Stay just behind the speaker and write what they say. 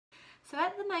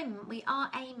moment we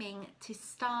are aiming to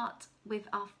start with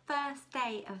our first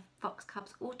day of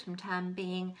Foxcubs autumn term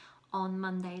being on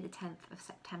Monday the 10th of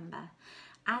September.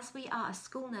 As we are a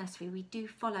school nursery, we do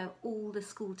follow all the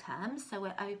school terms, so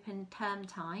we're open term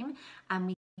time and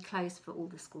we close for all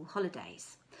the school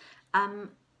holidays.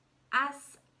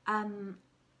 As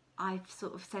I've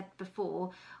sort of said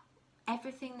before,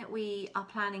 everything that we are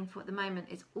planning for at the moment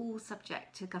is all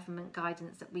subject to government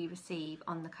guidance that we receive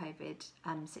on the COVID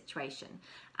situation.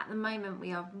 At the moment,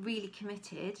 we are really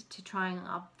committed to trying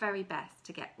our very best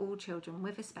to get all children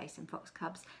with a space in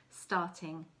Foxcubs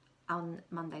starting on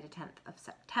Monday the 10th of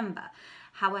September.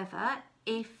 However,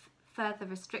 if further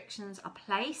restrictions are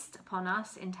placed upon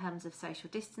us in terms of social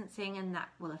distancing and that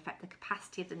will affect the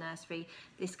capacity of the nursery,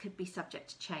 this could be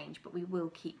subject to change, but we will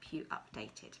keep you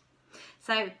updated.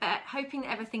 So hoping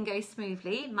that everything goes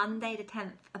smoothly, Monday the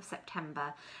 10th of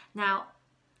September. Now,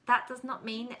 that does not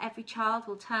mean that every child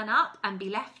will turn up and be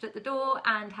left at the door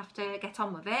and have to get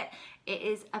on with it. It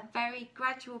is a very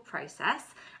gradual process,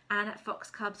 and at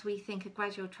Foxcubs we think a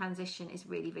gradual transition is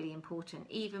really, really important,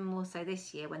 even more so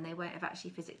this year when they won't have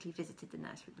actually physically visited the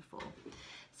nursery before.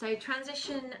 So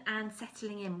transition and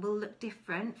settling in will look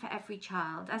different for every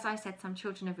child. As I said, some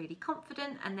children are really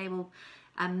confident and they will,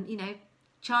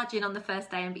 charge in on the first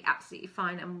day and be absolutely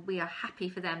fine, and we are happy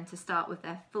for them to start with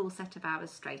their full set of hours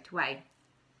straight away.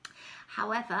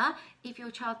 However, if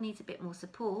your child needs a bit more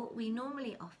support, we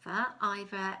normally offer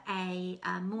either a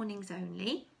mornings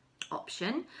only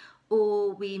option,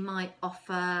 or we might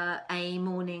offer a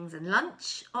mornings and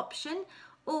lunch option,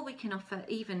 or we can offer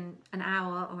even an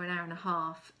hour or an hour and a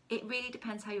half. It really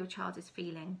depends how your child is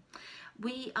feeling.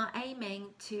 We are aiming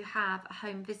to have a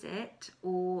home visit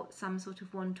or some sort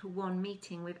of one-to-one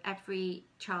meeting with every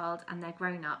child and their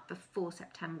grown-up before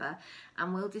September,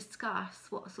 and we'll discuss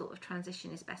what sort of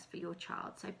transition is best for your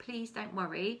child. So please don't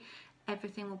worry,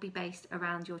 everything will be based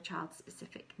around your child's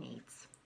specific needs.